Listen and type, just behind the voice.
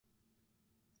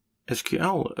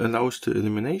SQL allows the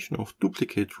elimination of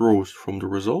duplicate rows from the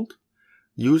result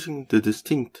using the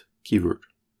distinct keyword.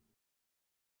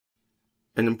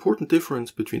 An important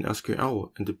difference between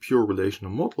SQL and the pure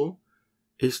relational model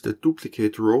is that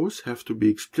duplicate rows have to be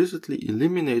explicitly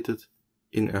eliminated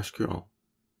in SQL.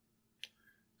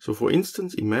 So for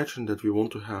instance, imagine that we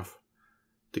want to have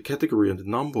the category and the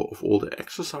number of all the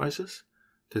exercises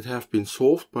that have been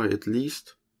solved by at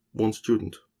least one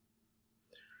student.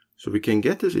 So we can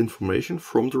get this information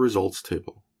from the results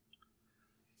table.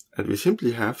 And we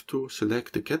simply have to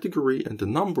select the category and the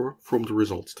number from the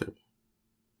results table.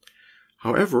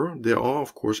 However, there are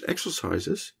of course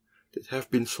exercises that have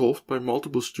been solved by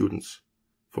multiple students.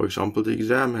 For example, the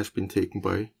exam has been taken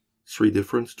by 3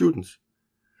 different students.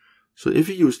 So if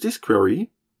we use this query,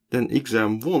 then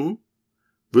exam 1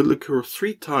 will occur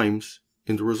 3 times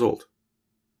in the result.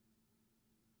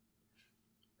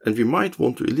 And we might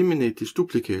want to eliminate these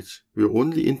duplicates. We are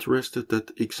only interested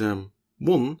that exam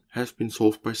 1 has been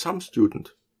solved by some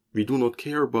student. We do not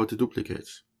care about the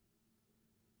duplicates.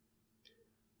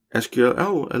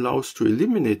 SQL allows to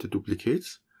eliminate the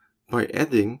duplicates by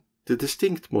adding the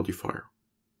distinct modifier.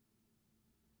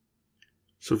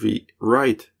 So we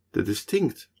write the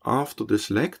distinct after the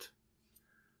select,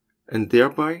 and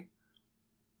thereby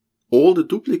all the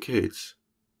duplicate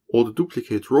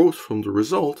rows from the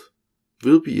result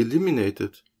will be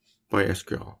eliminated by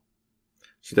SQL.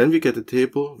 So then we get a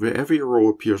table where every row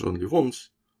appears only once.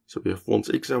 So we have once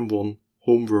exam 1,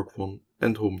 homework 1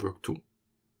 and homework 2.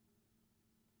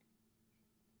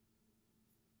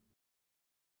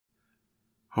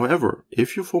 However,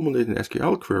 if you formulate an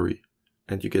SQL query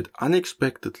and you get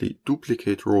unexpectedly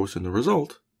duplicate rows in the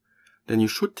result, then you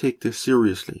should take this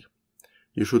seriously.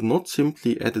 You should not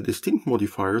simply add a distinct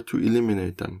modifier to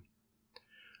eliminate them.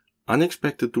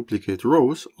 Unexpected duplicate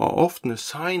rows are often a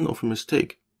sign of a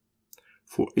mistake.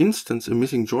 For instance, a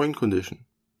missing join condition.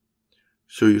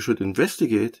 So you should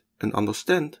investigate and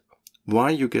understand why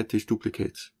you get these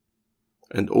duplicates.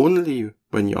 And only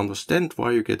when you understand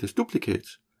why you get these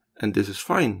duplicates, and this is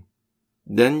fine,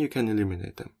 then you can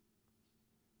eliminate them.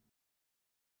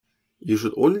 You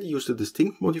should only use the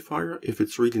distinct modifier if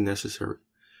it's really necessary.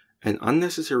 An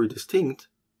unnecessary distinct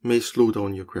may slow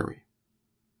down your query.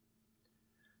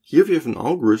 Here we have an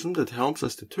algorithm that helps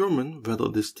us determine whether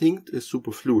distinct is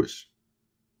superfluous.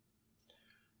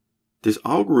 This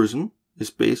algorithm is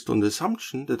based on the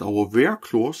assumption that our where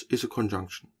clause is a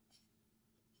conjunction.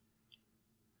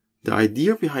 The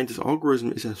idea behind this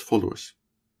algorithm is as follows.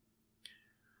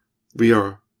 We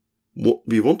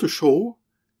want to show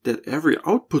that every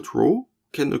output row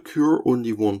can occur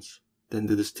only once, then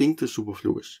the distinct is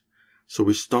superfluous. So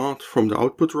we start from the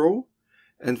output row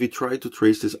and we try to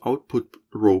trace this output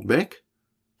row back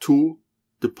to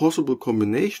the possible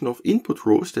combination of input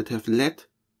rows that have led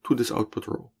to this output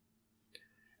row.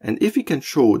 And if we can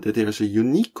show that there is a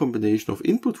unique combination of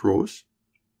input rows,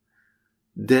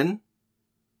 then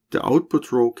the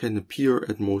output row can appear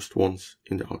at most once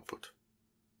in the output.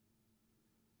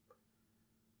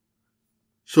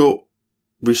 So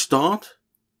we start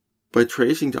by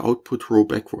tracing the output row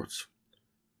backwards.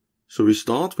 So we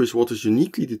start with what is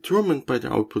uniquely determined by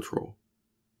the output row.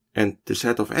 And the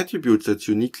set of attributes that's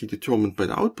uniquely determined by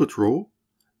the output row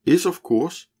is of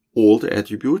course all the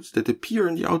attributes that appear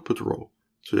in the output row.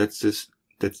 So that's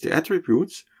the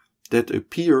attributes that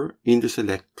appear in the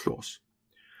select clause.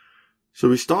 So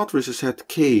we start with a set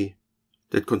K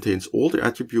that contains all the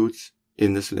attributes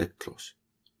in the select clause.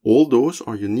 All those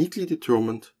are uniquely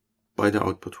determined by the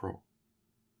output row.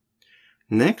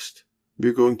 Next,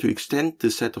 we're going to extend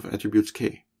the set of attributes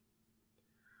K.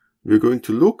 We're going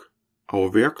to look,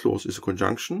 our where clause is a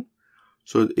conjunction,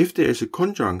 so that if there is a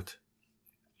conjunct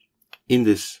in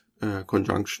this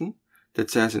conjunction that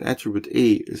says an attribute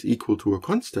A is equal to a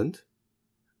constant,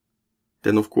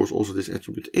 then of course also this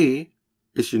attribute A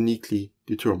is uniquely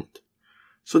determined.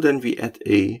 So then we add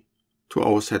A to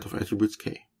our set of attributes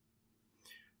K.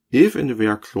 If in the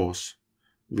where clause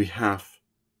we have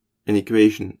an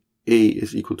equation A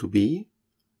is equal to B,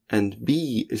 and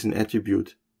B is an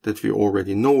attribute that we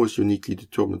already know is uniquely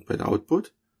determined by the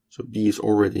output, so B is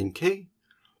already in K,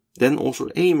 then also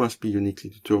A must be uniquely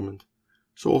determined,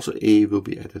 so also A will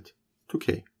be added to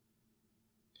K.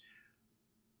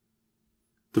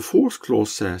 The fourth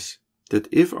clause says that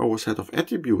if our set of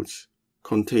attributes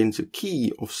contains a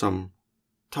key of some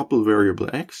tuple variable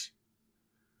x,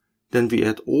 then we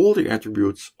add all the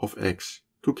attributes of x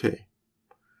to K.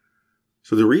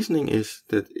 So the reasoning is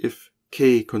that if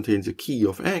K contains a key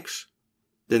of x,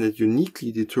 then it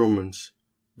uniquely determines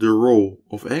the row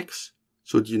of x,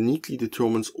 so it uniquely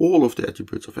determines all of the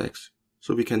attributes of x.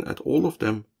 So we can add all of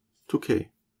them to K.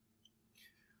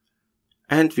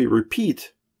 And we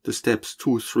repeat the steps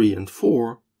 2, 3, and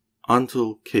 4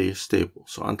 until k is stable,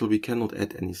 so until we cannot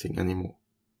add anything anymore.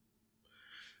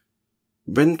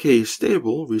 When k is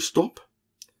stable, we stop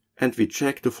and we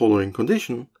check the following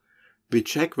condition. We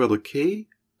check whether k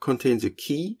contains a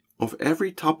key of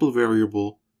every tuple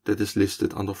variable that is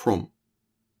listed under from.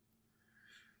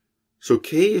 So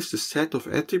k is the set of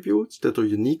attributes that are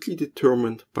uniquely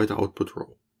determined by the output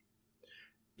row.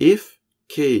 If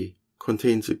k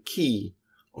contains a key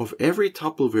of every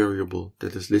tuple variable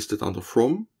that is listed under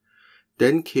from,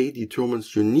 then k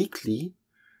determines uniquely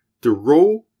the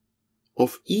row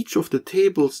of each of the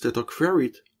tables that are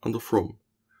queried under from.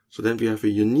 So then we have a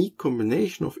unique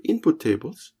combination of input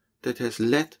tables that has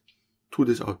led to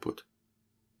this output.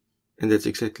 And that's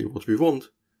exactly what we want.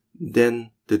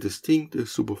 Then the distinct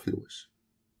is superfluous.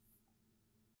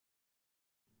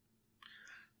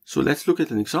 So let's look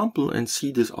at an example and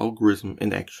see this algorithm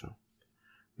in action.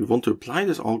 We want to apply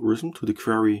this algorithm to the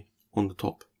query on the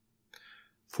top.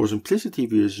 For simplicity,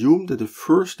 we assume that the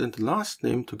first and the last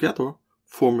name together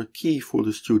form a key for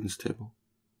the students table.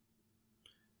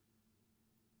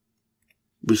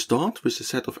 We start with a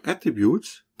set of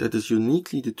attributes that is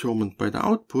uniquely determined by the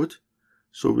output,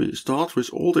 so we start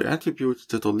with all the attributes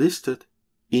that are listed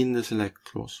in the select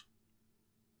clause.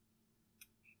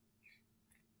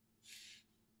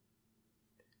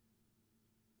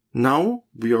 Now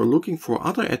we are looking for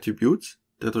other attributes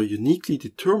that are uniquely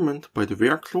determined by the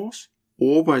where clause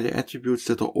or by the attributes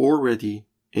that are already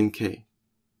in k.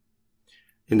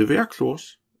 In the where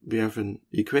clause, we have an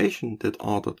equation that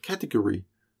r.category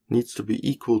needs to be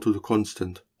equal to the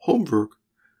constant homework.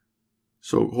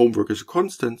 So homework is a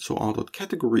constant, so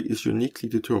r.category is uniquely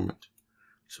determined.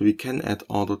 So we can add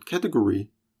r.category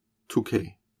to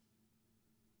k.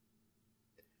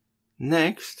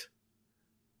 Next,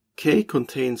 k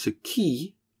contains a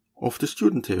key of the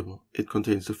student table. It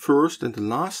contains the first and the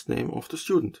last name of the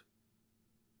student.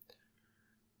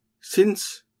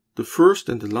 Since the first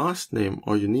and the last name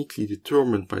are uniquely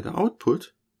determined by the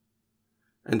output,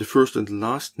 and the first and the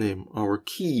last name are a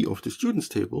key of the students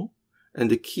table,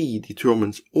 and the key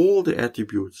determines all the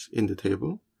attributes in the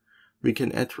table, we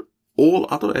can add all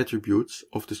other attributes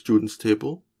of the students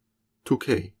table to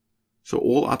k. So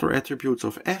all other attributes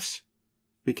of s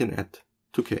we can add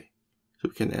to k. So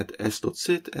we can add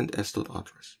s.sit and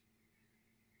s.address.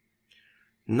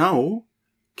 Now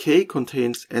k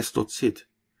contains s.sit,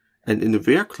 and in the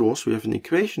where clause we have an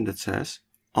equation that says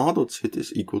r.sit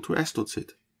is equal to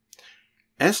s.sit.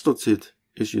 S.sit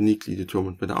is uniquely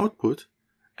determined by the output,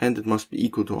 and it must be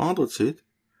equal to r.sit,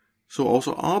 so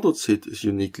also r.sit is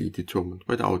uniquely determined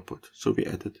by the output, so we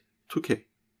add it to k.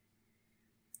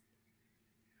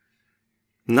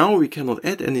 Now we cannot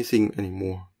add anything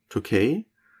anymore to k,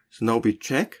 so now we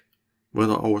check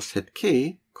whether our set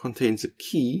k contains a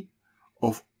key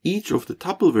of each of the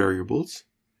tuple variables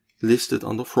listed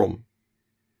under from.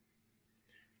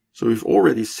 So we've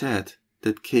already said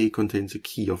that k contains a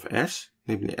key of s,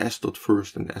 namely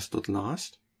s.first and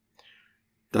s.last.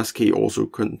 Does k also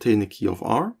contain a key of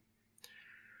r?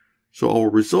 So our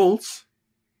results,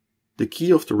 the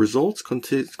key of the results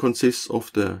consists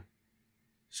of the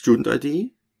student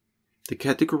ID, the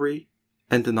category,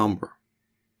 and the number.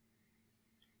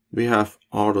 We have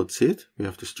r.sit, we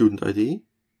have the student ID,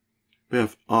 we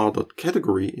have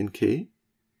r.category in k,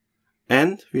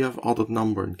 and we have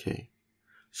r.number in k.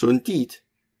 So indeed,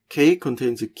 k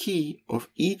contains a key of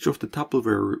each of the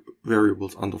tuple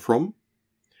variables under from,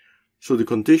 so the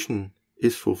condition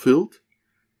is fulfilled.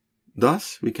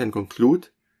 Thus, we can conclude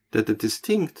that the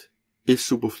distinct is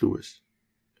superfluous.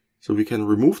 So we can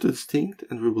remove the distinct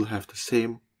and we will have the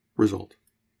same result.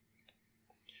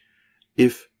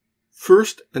 If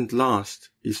first and last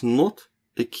is not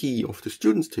a key of the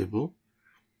students table,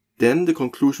 then the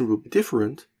conclusion will be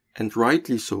different, and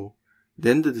rightly so.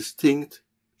 Then the distinct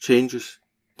changes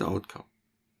the outcome.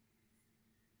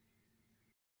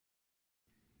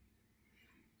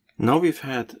 Now we've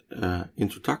had an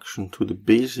introduction to the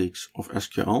basics of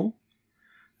SQL.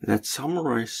 Let's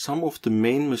summarize some of the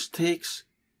main mistakes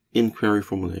in query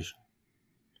formulation.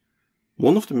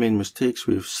 One of the main mistakes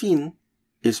we have seen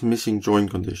is missing join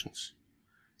conditions.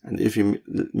 And if you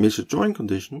miss a join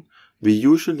condition, we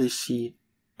usually see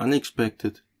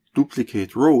unexpected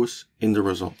duplicate rows in the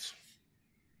results.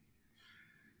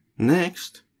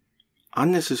 Next,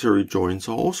 unnecessary joins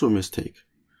are also a mistake.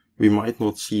 We might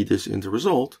not see this in the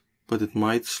result, but it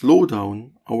might slow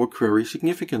down our query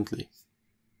significantly.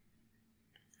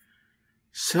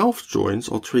 Self-joins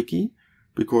are tricky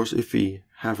because if we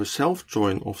have a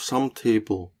self-join of some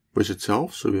table with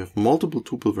itself, so we have multiple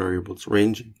tuple variables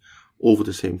ranging over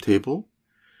the same table,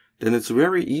 then it's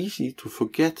very easy to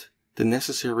forget the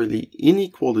necessarily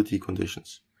inequality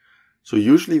conditions. So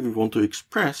usually we want to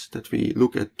express that we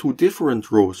look at two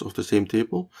different rows of the same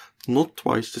table, not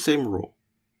twice the same row.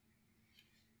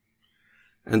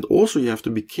 And also you have to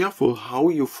be careful how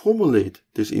you formulate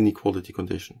this inequality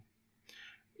condition.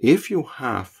 If you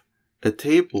have a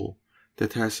table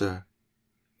that has a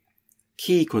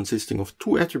key consisting of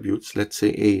two attributes, let's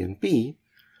say A and B,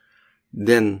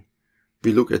 then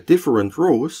we look at different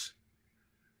rows,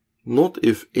 not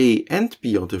if A and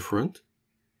B are different,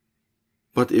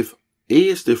 but if A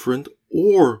is different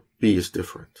or B is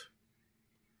different.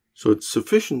 So it's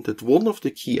sufficient that one of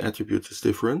the key attributes is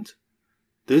different.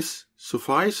 This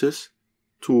suffices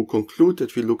to conclude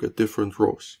that we look at different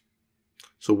rows.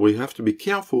 So we have to be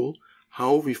careful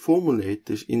how we formulate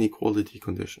these inequality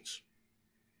conditions.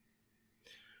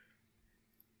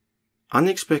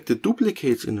 Unexpected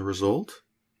duplicates in the result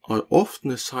are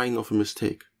often a sign of a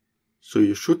mistake. So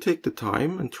you should take the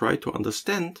time and try to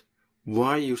understand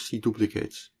why you see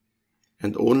duplicates.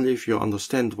 And only if you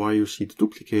understand why you see the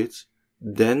duplicates,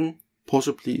 then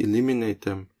possibly eliminate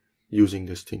them using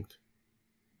distinct.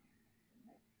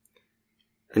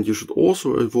 And you should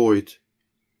also avoid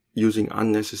using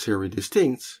unnecessary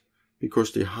distincts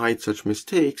because they hide such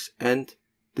mistakes and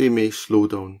they may slow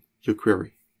down your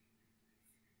query.